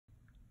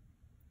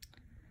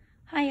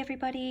Hi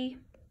everybody.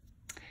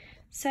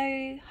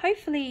 So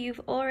hopefully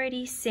you've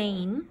already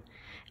seen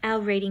our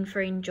reading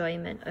for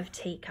enjoyment of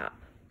Teacup.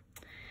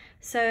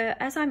 So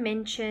as I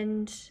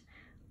mentioned,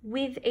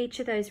 with each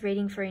of those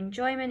reading for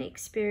enjoyment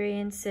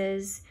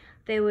experiences,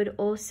 there would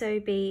also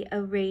be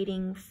a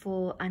reading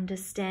for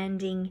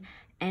understanding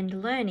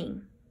and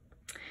learning.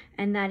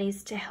 And that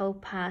is to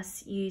help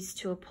us use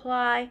to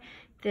apply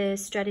the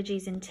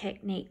strategies and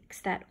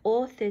techniques that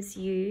authors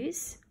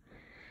use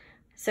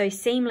so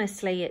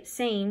seamlessly, it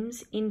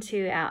seems,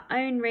 into our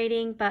own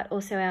reading, but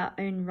also our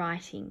own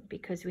writing,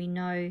 because we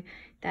know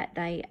that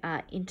they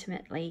are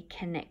intimately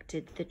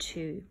connected, the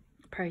two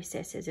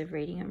processes of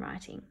reading and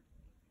writing.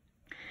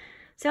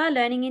 So our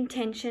learning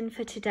intention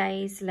for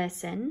today's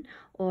lesson,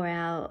 or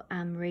our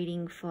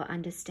reading for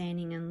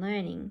understanding and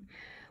learning,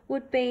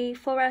 would be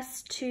for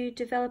us to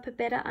develop a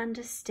better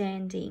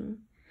understanding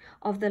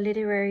of the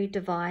literary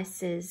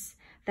devices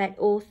that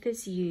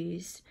authors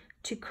use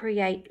to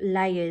create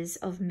layers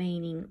of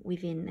meaning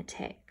within the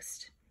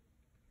text.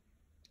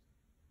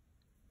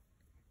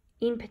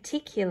 In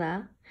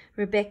particular,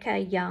 Rebecca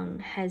Young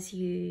has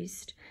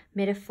used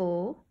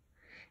metaphor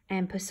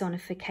and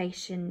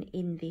personification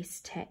in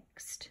this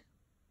text.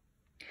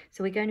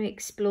 So we're going to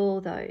explore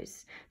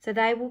those. So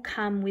they will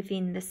come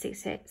within the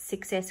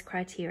success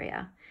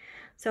criteria.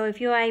 So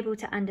if you're able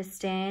to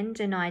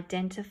understand and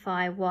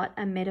identify what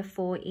a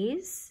metaphor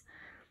is,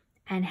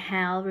 and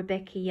how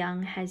Rebecca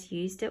Young has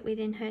used it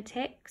within her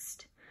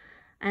text,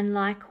 and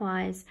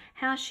likewise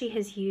how she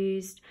has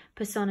used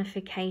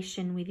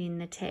personification within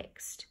the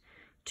text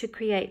to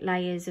create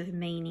layers of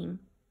meaning.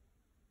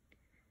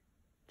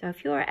 So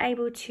if you're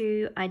able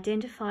to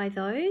identify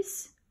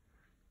those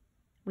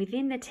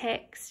within the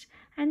text,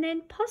 and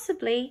then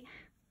possibly,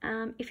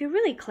 if you're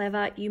really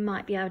clever, you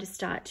might be able to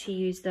start to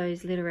use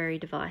those literary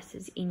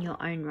devices in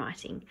your own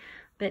writing,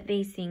 but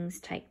these things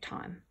take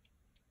time.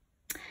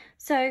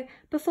 So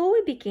before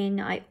we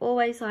begin, I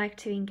always like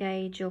to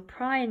engage your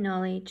prior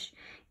knowledge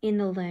in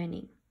the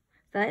learning.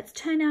 So let's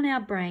turn on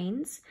our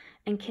brains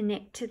and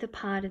connect to the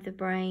part of the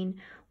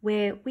brain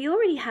where we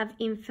already have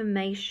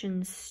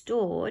information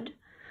stored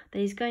that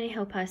is going to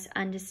help us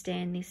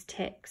understand this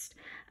text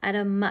at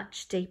a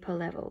much deeper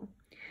level.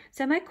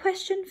 So my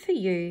question for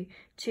you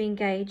to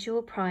engage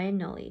your prior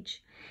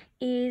knowledge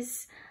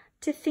is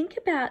to think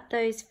about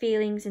those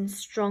feelings and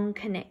strong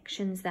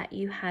connections that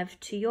you have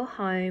to your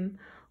home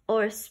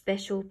or a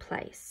special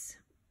place.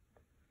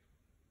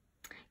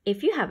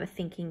 If you have a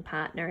thinking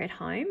partner at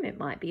home, it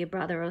might be a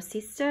brother or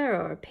sister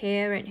or a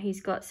parent who's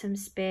got some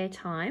spare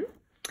time,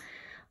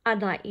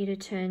 I'd like you to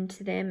turn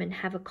to them and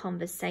have a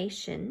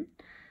conversation.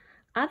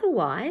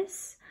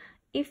 Otherwise,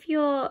 if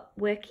you're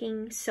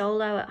working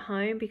solo at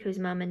home because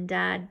mum and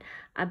dad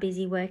are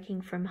busy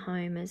working from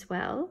home as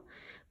well,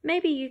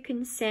 maybe you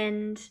can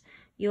send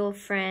your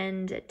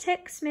friend a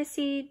text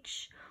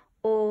message,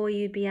 or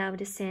you'd be able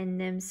to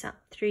send them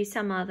through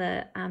some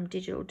other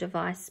digital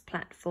device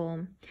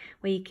platform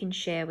where you can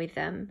share with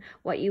them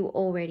what you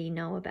already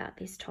know about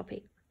this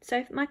topic.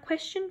 So my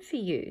question for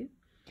you,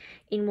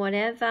 in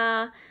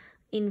whatever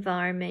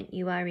environment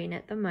you are in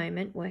at the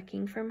moment,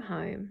 working from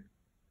home,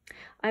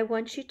 I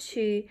want you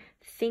to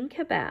think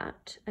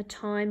about a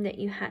time that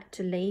you had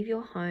to leave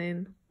your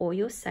home or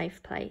your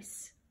safe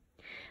place.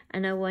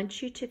 And I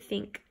want you to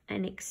think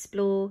and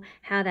explore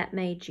how that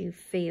made you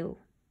feel.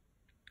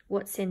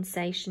 What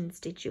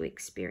sensations did you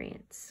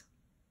experience?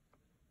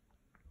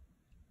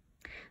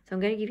 So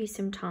I'm going to give you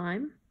some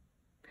time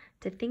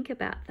to think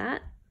about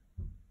that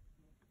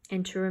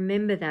and to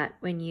remember that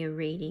when you're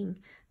reading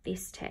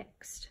this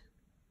text.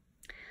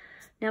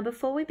 Now,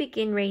 before we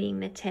begin reading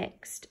the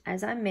text,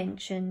 as I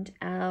mentioned,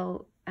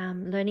 our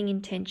learning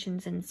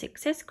intentions and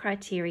success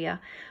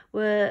criteria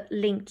were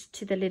linked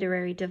to the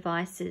literary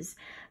devices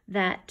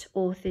that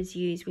authors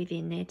use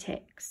within their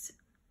texts.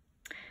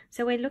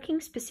 So we're looking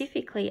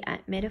specifically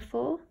at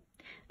metaphor,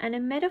 and a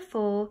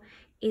metaphor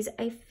is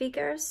a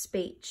figure of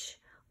speech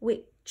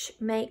which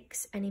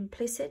makes an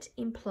implicit,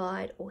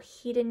 implied, or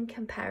hidden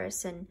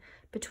comparison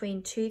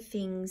between two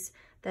things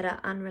that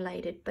are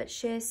unrelated but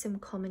share some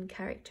common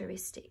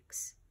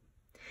characteristics.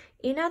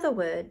 In other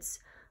words,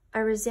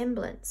 a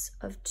resemblance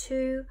of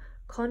two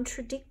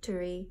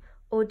contradictory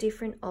or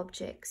different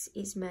objects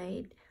is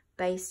made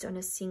based on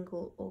a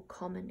single or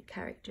common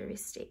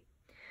characteristic.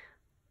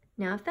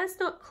 Now, if that's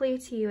not clear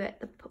to you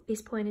at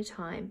this point in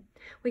time,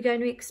 we're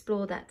going to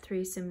explore that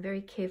through some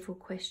very careful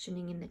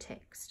questioning in the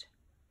text.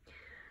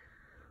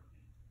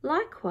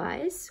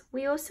 Likewise,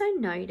 we also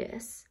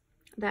notice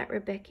that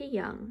Rebecca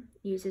Young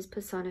uses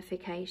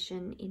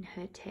personification in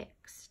her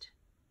text.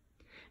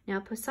 Now,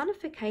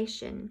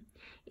 personification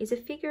is a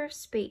figure of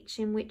speech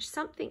in which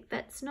something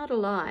that's not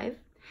alive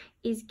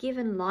is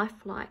given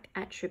lifelike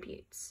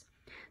attributes.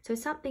 So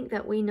something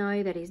that we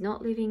know that is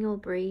not living or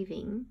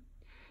breathing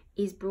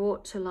is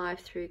brought to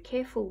life through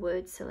careful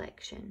word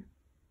selection.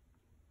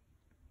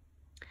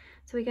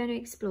 So we're going to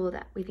explore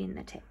that within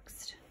the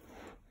text.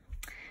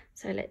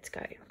 So let's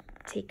go.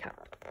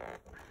 Teacup.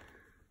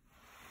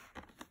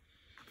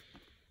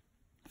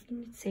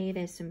 You can see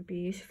there's some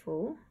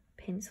beautiful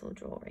pencil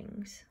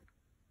drawings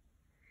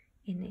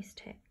in this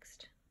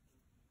text.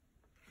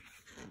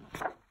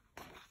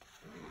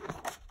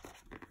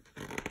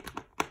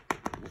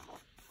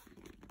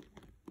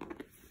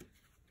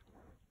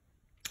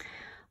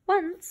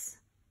 Once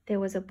there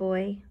was a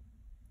boy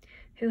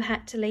who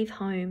had to leave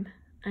home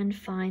and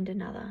find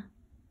another.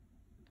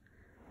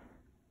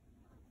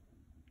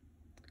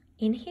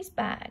 In his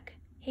bag,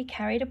 he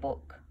carried a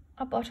book,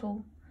 a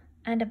bottle,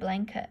 and a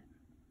blanket.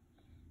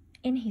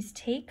 In his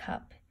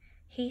teacup,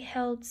 he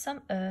held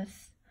some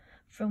earth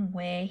from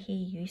where he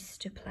used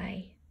to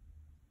play.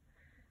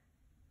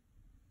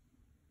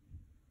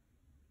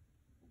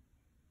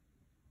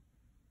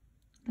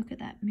 Look at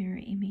that mirror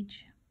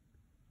image.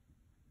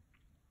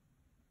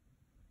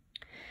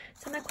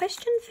 So my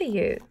question for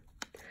you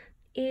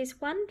is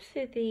one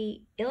for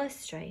the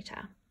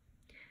illustrator.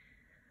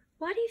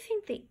 Why do you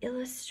think the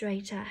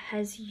illustrator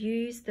has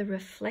used the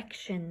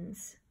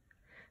reflections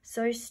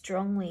so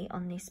strongly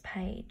on this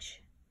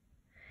page?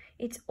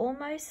 It's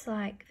almost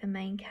like the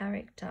main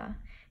character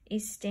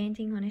is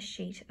standing on a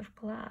sheet of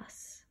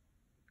glass.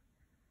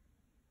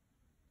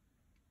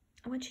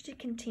 I want you to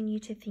continue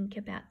to think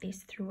about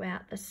this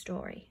throughout the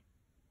story.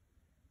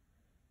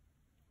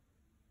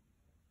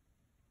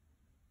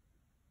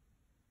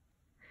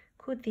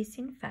 Could this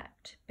in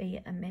fact be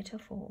a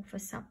metaphor for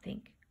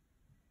something?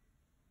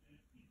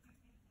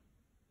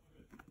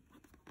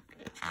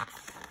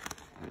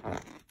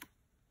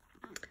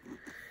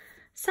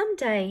 Some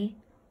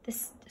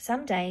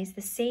days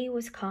the sea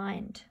was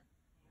kind,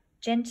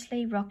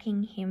 gently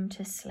rocking him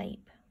to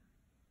sleep.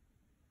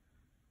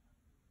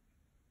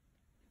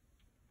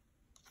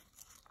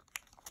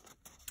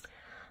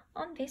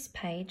 On this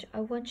page, I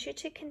want you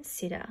to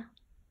consider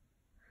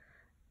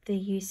the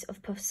use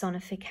of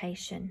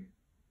personification.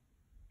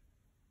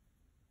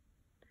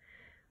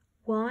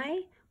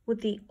 Why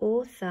would the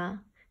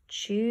author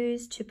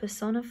choose to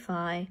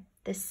personify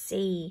the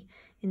sea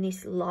in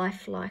this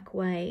lifelike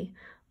way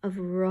of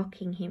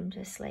rocking him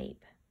to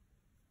sleep?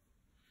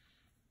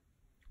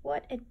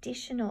 What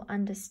additional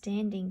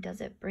understanding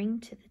does it bring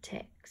to the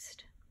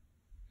text?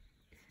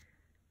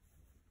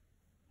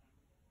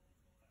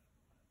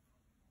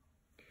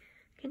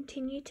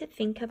 Continue to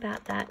think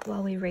about that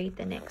while we read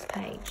the next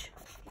page.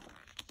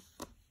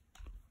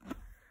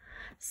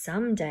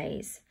 Some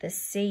days the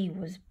sea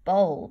was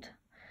bold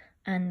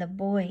and the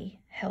boy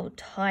held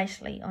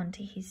tightly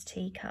onto his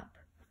teacup.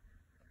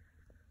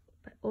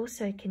 But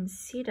also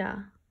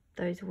consider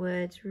those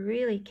words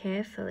really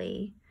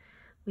carefully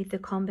with the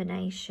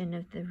combination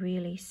of the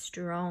really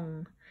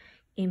strong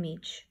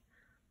image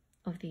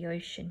of the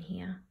ocean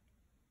here.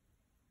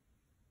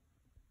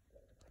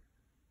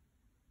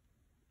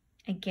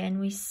 Again,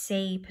 we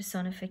see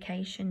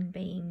personification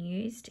being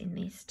used in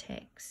this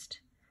text,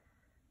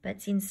 but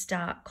it's in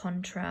stark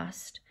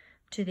contrast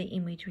to the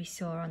image we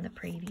saw on the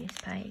previous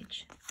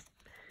page.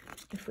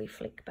 If we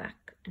flick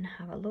back and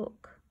have a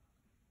look,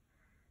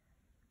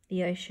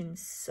 the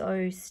ocean's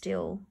so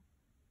still,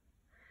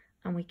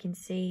 and we can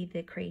see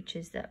the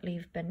creatures that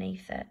live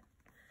beneath it.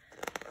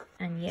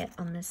 And yet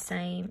on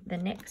the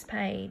next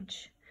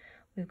page,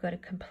 we've got a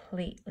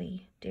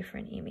completely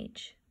different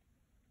image.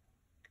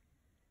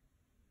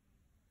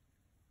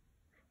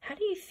 How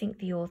do you think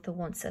the author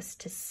wants us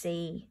to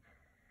see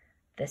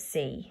the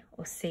sea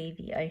or see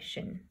the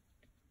ocean?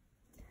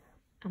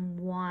 And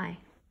why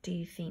do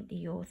you think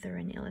the author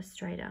and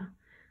illustrator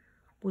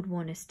would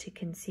want us to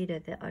consider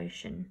the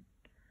ocean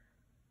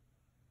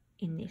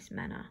in this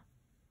manner?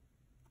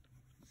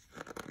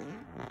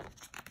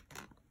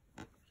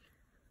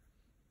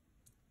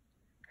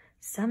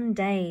 Some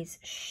days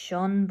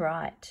shone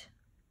bright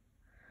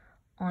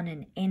on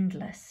an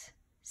endless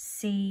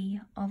sea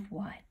of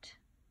white.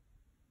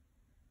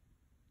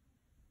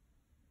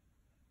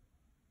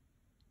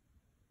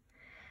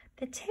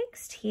 The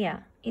text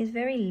here is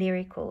very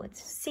lyrical,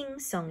 it's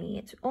sing-songy,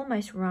 it's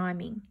almost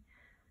rhyming.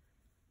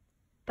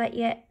 But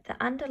yet the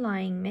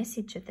underlying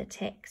message of the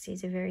text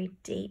is a very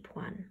deep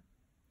one.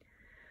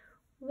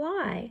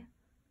 Why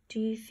do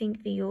you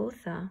think the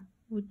author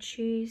would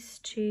choose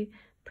to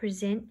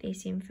present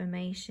this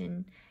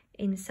information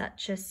in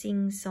such a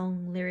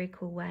sing-song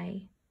lyrical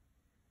way,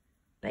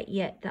 but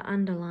yet the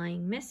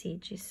underlying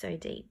message is so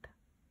deep?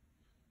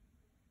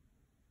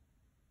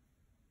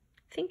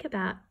 Think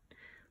about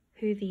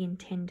who the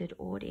intended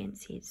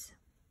audience is.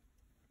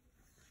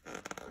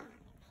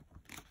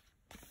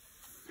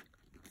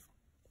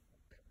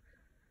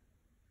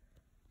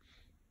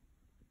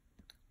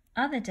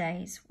 Other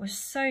days were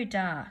so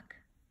dark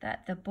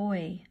that the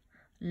boy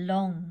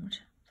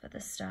longed for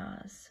the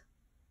stars.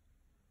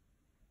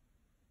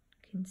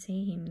 You can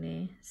see him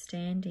there,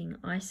 standing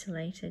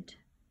isolated,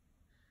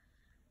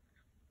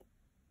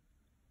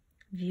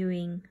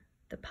 viewing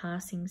the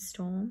passing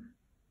storm.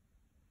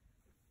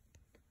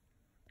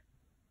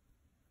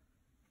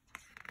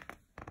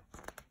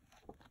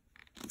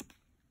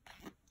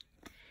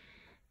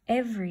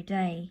 Every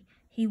day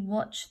he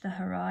watched the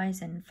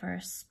horizon for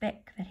a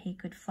speck that he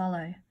could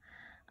follow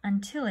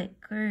until it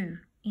grew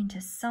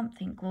into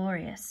something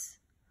glorious.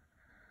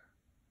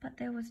 but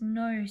there was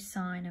no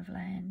sign of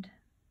land.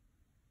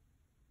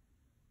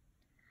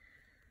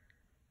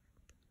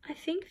 I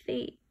think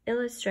the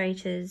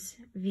illustrator's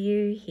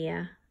view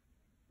here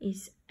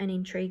is an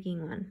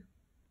intriguing one.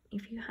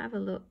 If you have a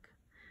look,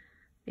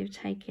 they've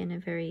taken a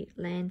very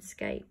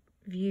landscape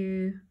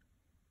view,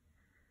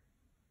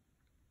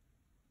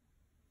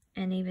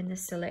 and even the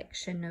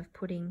selection of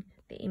putting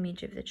the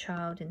image of the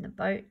child in the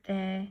boat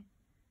there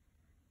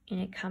in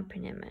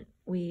accompaniment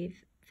with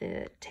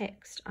the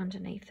text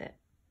underneath it.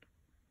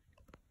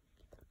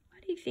 Why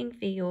do you think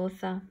the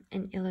author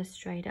and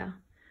illustrator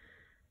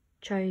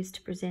chose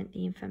to present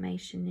the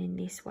information in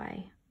this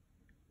way?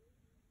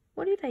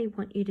 What do they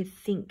want you to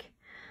think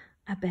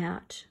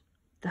about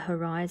the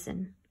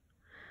horizon?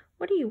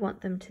 What do you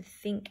want them to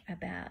think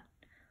about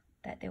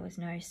that there was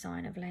no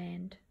sign of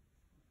land?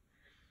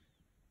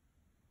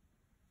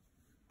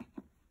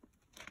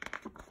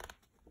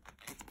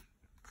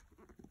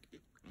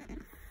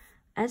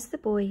 As the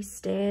boy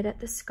stared at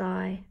the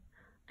sky,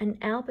 an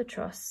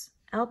albatross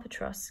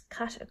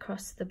cut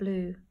across the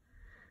blue.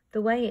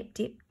 The way it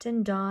dipped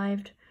and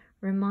dived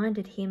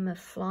reminded him of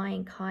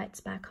flying kites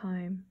back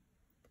home.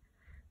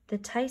 The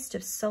taste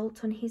of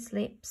salt on his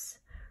lips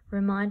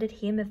reminded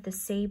him of the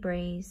sea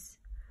breeze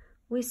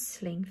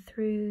whistling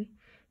through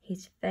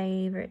his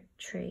favourite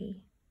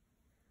tree.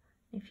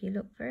 If you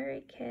look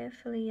very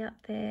carefully up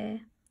there,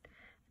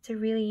 it's a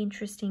really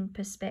interesting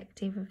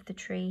perspective of the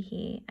tree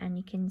here, and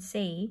you can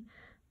see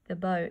the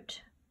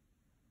boat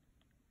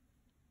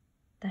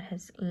that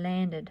has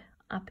landed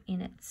up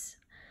in its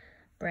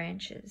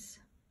branches.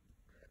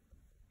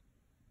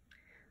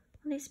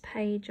 On this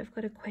page, I've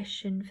got a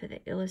question for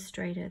the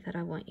illustrator that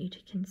I want you to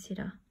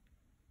consider.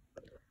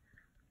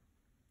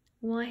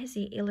 Why has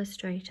the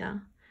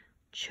illustrator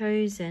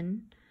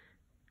chosen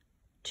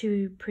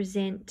to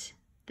present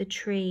the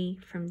tree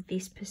from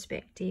this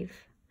perspective,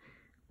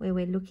 where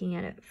we're looking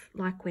at it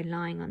like we're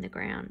lying on the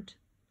ground,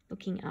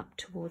 looking up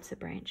towards the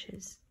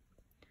branches?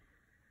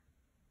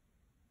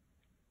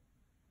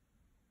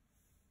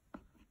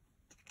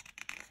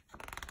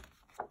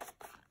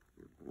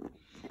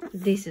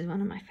 This is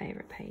one of my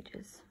favourite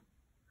pages.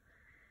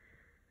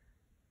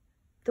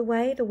 The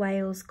way the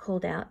whales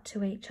called out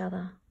to each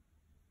other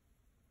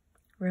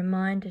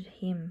reminded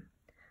him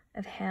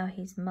of how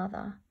his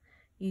mother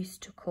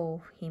used to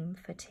call him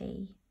for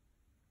tea.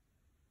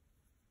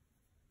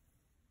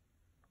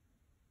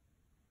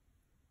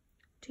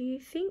 Do you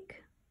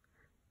think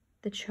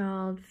the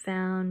child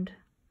found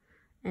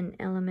an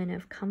element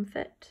of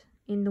comfort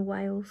in the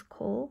whale's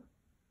call?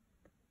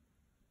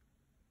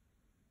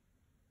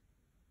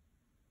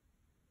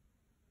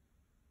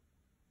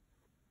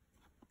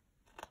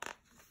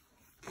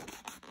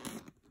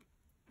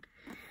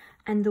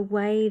 And the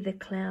way the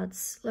clouds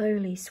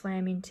slowly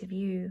swam into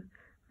view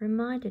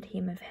reminded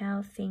him of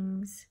how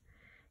things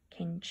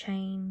can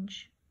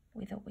change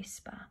with a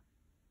whisper.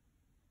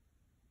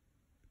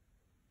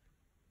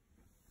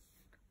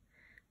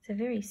 It's a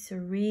very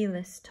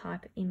surrealist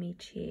type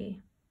image here,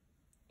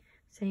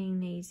 seeing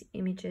these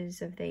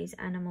images of these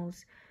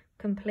animals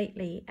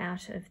completely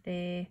out of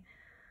their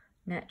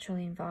natural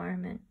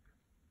environment.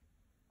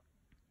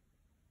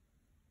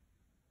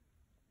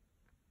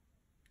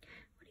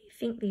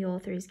 I think the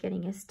author is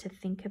getting us to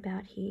think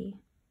about here,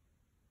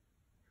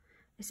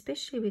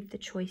 especially with the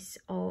choice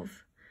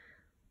of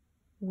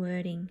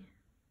wording,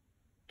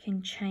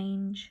 can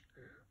change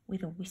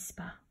with a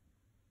whisper,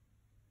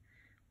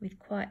 with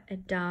quite a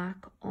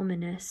dark,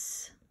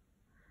 ominous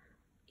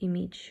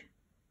image.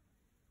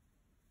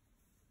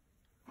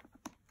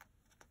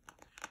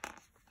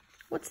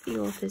 What's the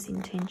author's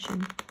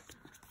intention?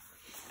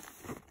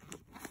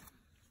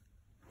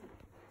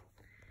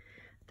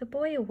 The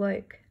boy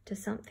awoke to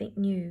something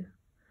new.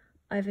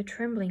 Over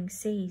trembling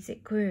seas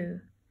it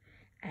grew,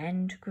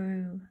 and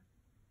grew,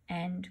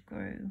 and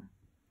grew.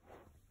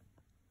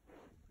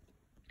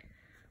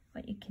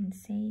 What you can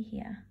see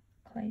here,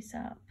 close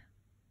up,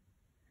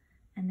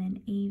 and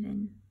then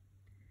even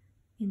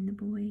in the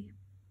boy,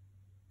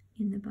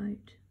 in the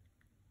boat.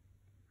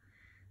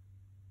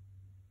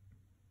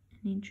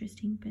 An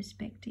interesting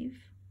perspective.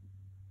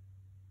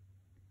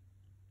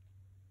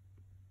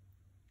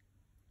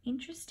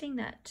 Interesting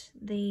that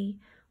the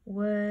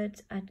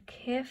words are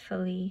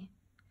carefully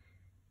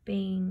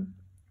being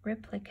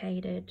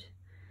replicated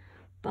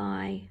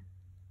by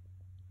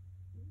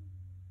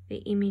the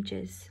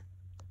images.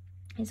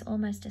 There's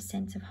almost a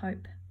sense of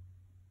hope